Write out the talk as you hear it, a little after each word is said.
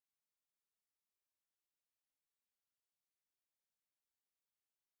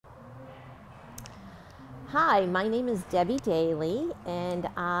Hi, my name is Debbe Daley, and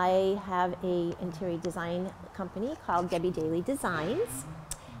I have a interior design company called Debbe Daley Designs.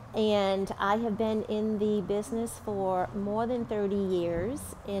 And I have been in the business for more than 30 years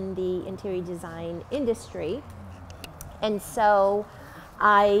in the interior design industry. And so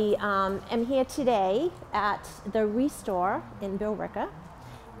I am here today at the Restore in Billerica,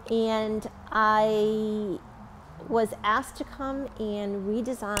 and I was asked to come and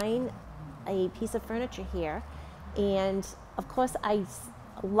redesign a piece of furniture here. And of course I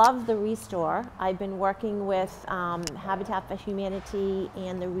love the Restore. I've been working with Habitat for Humanity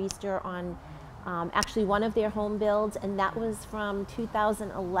and the Restore on actually one of their home builds, and that was from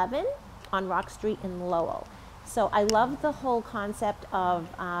 2011 on Rock Street in Lowell. So I love the whole concept of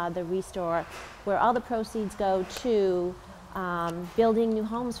the Restore, where all the proceeds go to building new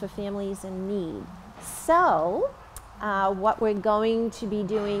homes for families in need. So what we're going to be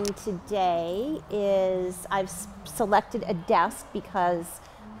doing today is I've selected a desk because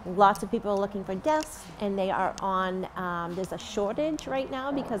lots of people are looking for desks, and they are on, there's a shortage right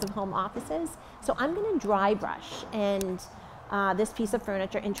now because of home offices. So I'm going to dry brush and this piece of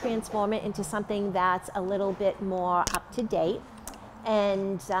furniture and transform it into something that's a little bit more up to date.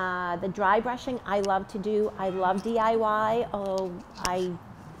 And the dry brushing I love to do. I love DIY. Oh, I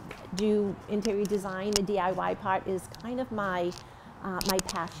do interior design. The DIY part is kind of my my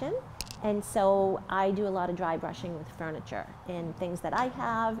passion, and so I do a lot of dry brushing with furniture and things that I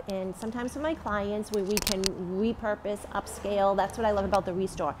have, and sometimes for my clients where we can repurpose, upscale. That's what I love about the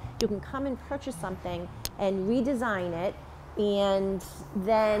Restore. You can come and purchase something and redesign it, and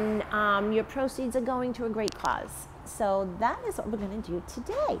then your proceeds are going to a great cause. So that is what we're going to do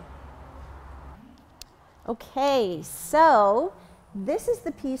today. Okay, so this is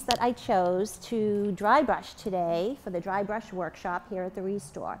the piece that I chose to dry brush today for the dry brush workshop here at the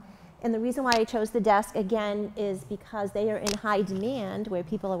Restore. And the reason why I chose the desk, again, is because they are in high demand, where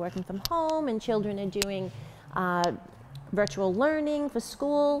people are working from home and children are doing virtual learning for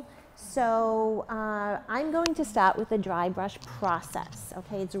school. So I'm going to start with the dry brush process.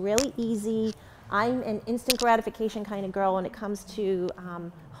 Okay, it's really easy. I'm an instant gratification kind of girl when it comes to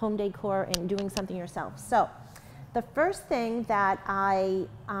home decor and doing something yourself. So the first thing that I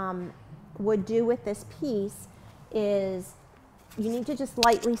would do with this piece is you need to just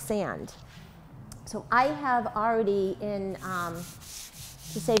lightly sand. So I have already, to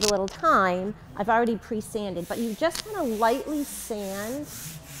save a little time, I've already pre-sanded, but you just want to lightly sand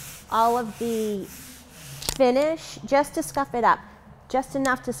all of the finish just to scuff it up, just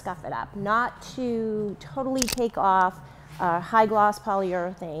enough to scuff it up, not to totally take off high gloss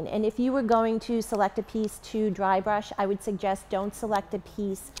polyurethane. And if you were going to select a piece to dry brush, I would suggest don't select a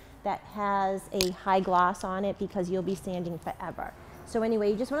piece that has a high gloss on it, because you'll be sanding forever. So anyway,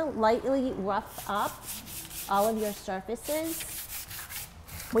 you just want to lightly rough up all of your surfaces,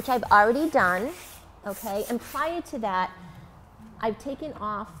 which I've already done, okay? And prior to that, I've taken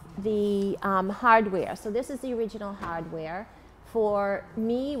off the hardware. So this is the original hardware. For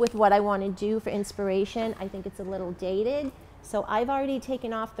me, with what I want to do for inspiration, I think it's a little dated. So I've already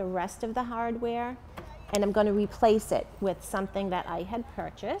taken off the rest of the hardware, and I'm going to replace it with something that I had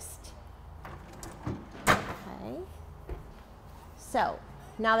purchased. Okay. So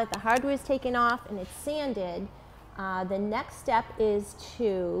now that the hardware is taken off and it's sanded, the next step is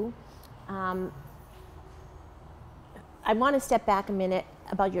to, I want to step back a minute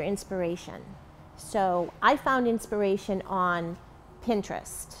about your inspiration. So I found inspiration on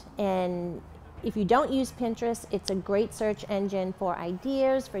Pinterest, and if you don't use Pinterest, it's a great search engine for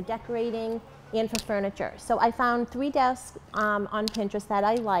ideas, for decorating, and for furniture. So I found 3 desks on Pinterest that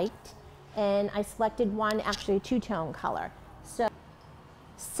I liked, and I selected one, actually a 2-tone color.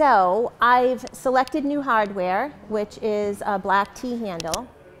 So I've selected new hardware, which is a black T-handle.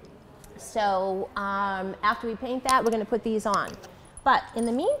 So after we paint that, we're going to put these on. But in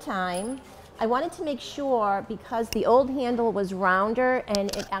the meantime, I wanted to make sure, because the old handle was rounder and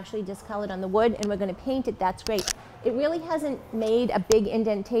it actually discolored on the wood, and we're going to paint it, that's great. It really hasn't made a big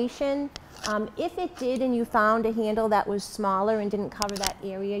indentation. If it did and you found a handle that was smaller and didn't cover that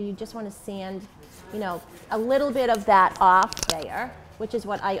area, you just want to sand, you know, a little bit of that off there, which is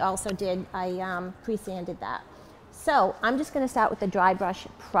what I also did. I pre-sanded that. So I'm just going to start with the dry brush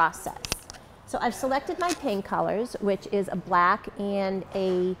process. So I've selected my paint colors, which is a black and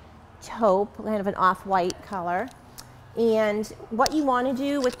a taupe, kind of an off-white color. And what you want to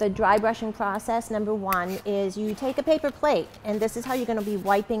do with the dry brushing process, number one, is you take a paper plate, and this is how you're going to be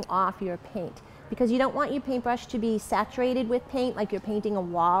wiping off your paint, because you don't want your paintbrush to be saturated with paint like you're painting a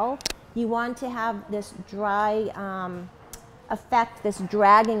wall. You want to have this dry effect, this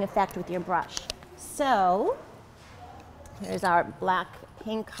dragging effect with your brush. So here's our black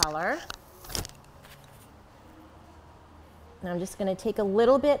paint color. And I'm just going to take a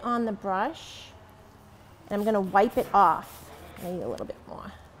little bit on the brush and I'm going to wipe it off. I need a little bit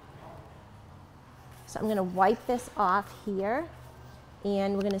more. So I'm going to wipe this off here,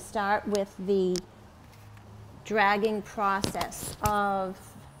 and we're going to start with the dragging process of,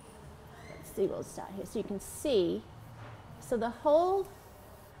 let's see, we'll start here so you can see. So the whole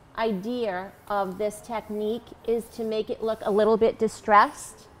idea of this technique is to make it look a little bit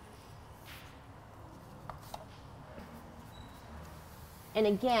distressed. And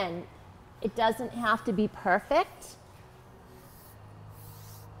again, it doesn't have to be perfect.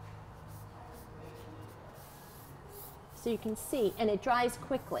 So you can see, and it dries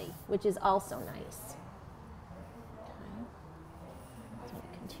quickly, which is also nice. Okay. So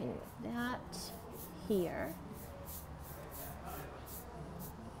continue with that here.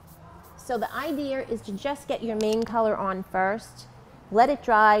 So the idea is to just get your main color on first, let it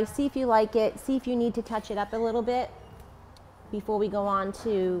dry, see if you like it, see if you need to touch it up a little bit before we go on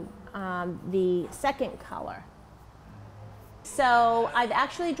to the second color. So I've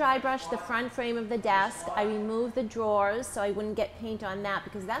actually dry brushed the front frame of the desk. I removed the drawers so I wouldn't get paint on that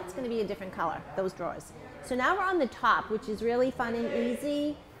because that's going to be a different color, those drawers. So now we're on the top, which is really fun and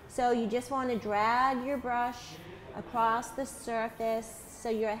easy. So you just want to drag your brush across the surface so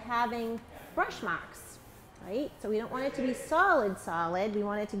you're having brush marks, right? So we don't want it to be solid. We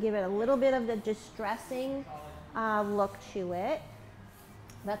want it to give it a little bit of the distressing look to it.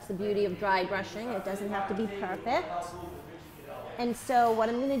 That's the beauty of dry brushing. It doesn't have to be perfect. And so what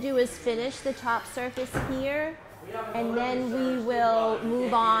I'm going to do is finish the top surface here, and then we will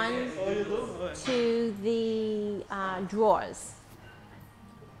move on to the drawers.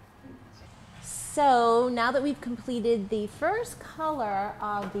 So now that we've completed the first color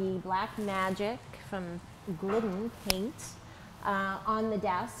of the Black Magic from Glidden paint on the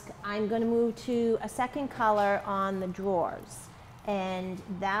desk, I'm going to move to a second color on the drawers. And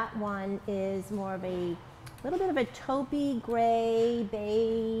that one is more of a little bit of a taupey gray,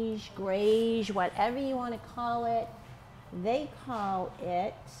 beige, grayish, whatever you want to call it. They call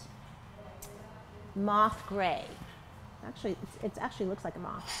it moth gray. Actually, it actually looks like a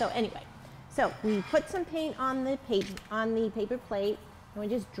moth. So anyway, so we put some paint on the paper plate, and we're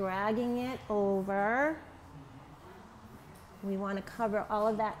just dragging it over. We want to cover all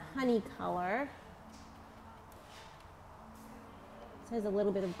of that honey color. Has a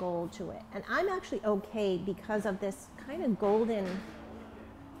little bit of gold to it, and I'm actually okay because of this kind of golden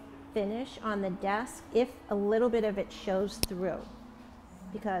finish on the desk if a little bit of it shows through,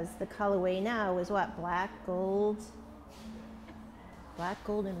 because the colorway now is what, black, gold,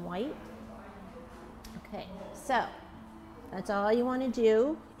 and white. Okay, so that's all you want to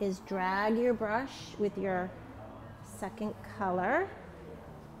do is drag your brush with your second color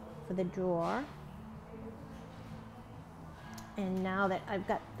for the drawer. And now that I've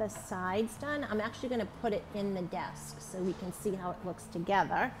got the sides done, I'm actually going to put it in the desk so we can see how it looks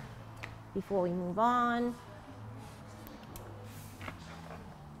together before we move on.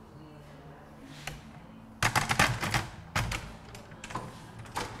 Okay.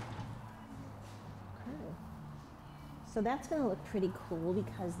 So that's going to look pretty cool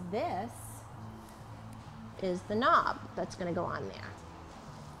because this is the knob that's going to go on there.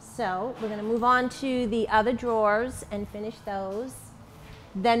 So we're going to move on to the other drawers and finish those.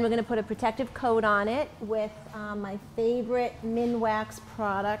 Then we're going to put a protective coat on it with my favorite Minwax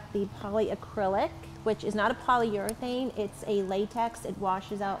product, the polyacrylic, which is not a polyurethane, it's a latex. It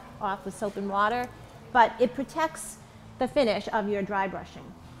washes off with soap and water, but it protects the finish of your dry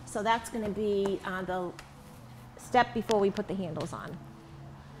brushing. So that's going to be the step before we put the handles on.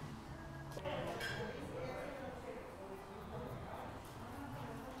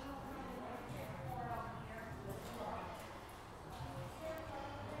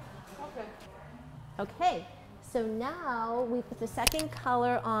 Okay, so now we put the second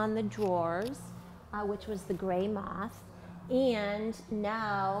color on the drawers, which was the gray moth. And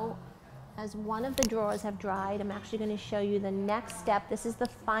now, as one of the drawers have dried, I'm actually going to show you the next step. This is the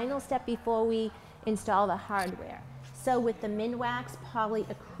final step before we install the hardware. So with the Minwax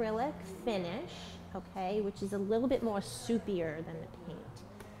polyacrylic finish, okay, which is a little bit more soupier than the paint.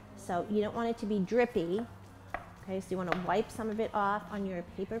 So you don't want it to be drippy. Okay, so you want to wipe some of it off on your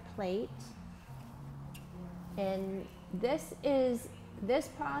paper plate. And this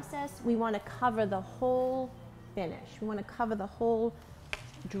process, we want to cover the whole finish. We want to cover the whole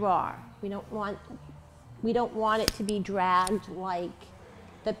drawer. We don't want it to be dragged like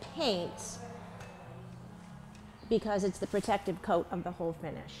the paint because it's the protective coat of the whole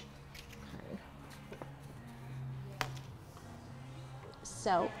finish. Okay.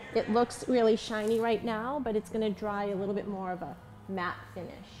 So it looks really shiny right now, but it's going to dry a little bit more of a matte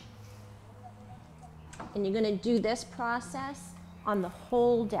finish. And you're going to do this process on the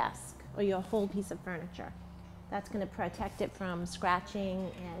whole desk or your whole piece of furniture. That's going to protect it from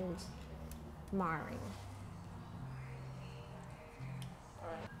scratching and marring.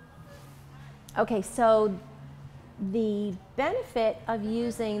 Okay, so the benefit of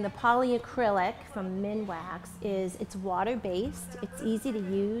using the polyacrylic from Minwax is it's water-based, it's easy to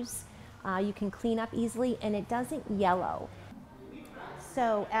use, you can clean up easily, and it doesn't yellow.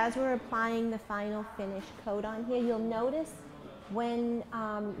 So as we're applying the final finish coat on here, you'll notice when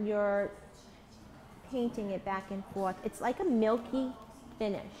you're painting it back and forth, it's like a milky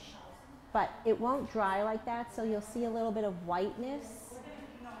finish, but it won't dry like that, so you'll see a little bit of whiteness.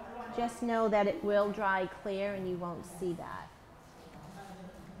 Just know that it will dry clear and you won't see that.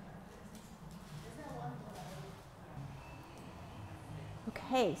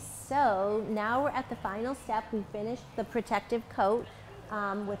 Okay, so now we're at the final step. We finished the protective coat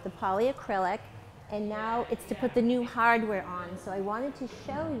with the polyacrylic, and now it's to put the new hardware on. So I wanted to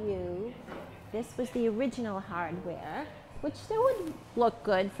show you, this was the original hardware, which still would look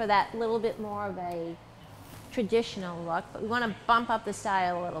good for that little bit more of a traditional look, but we want to bump up the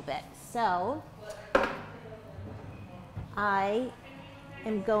style a little bit. So I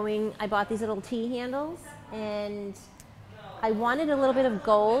bought these little T handles, and I wanted a little bit of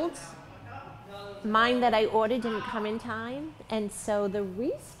gold. Mine that I ordered didn't come in time, and so the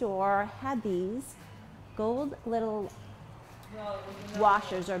Restore had these gold little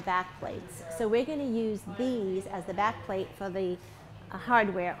washers or back plates. So we're going to use these as the back plate for the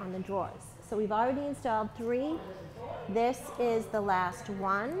hardware on the drawers. So we've already installed 3. This is the last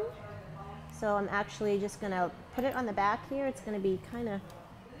one. So I'm actually just going to put it on the back here. It's going to be kind of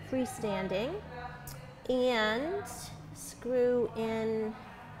freestanding. And screw in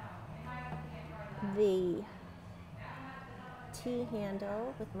the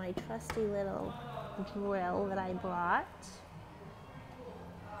T-handle with my trusty little drill that I brought.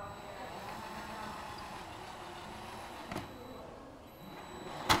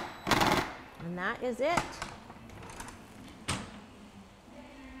 And that is it.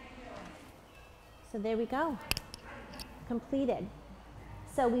 So there we go, completed.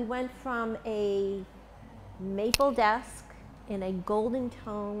 So we went from a maple desk in a golden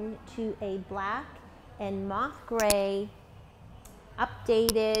tone to a black and moth gray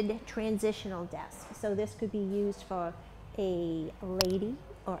updated transitional desk. So this could be used for a lady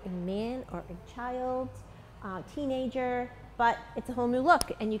or a man or a child, teenager, but it's a whole new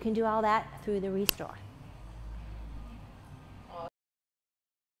look, and you can do all that through the Restore.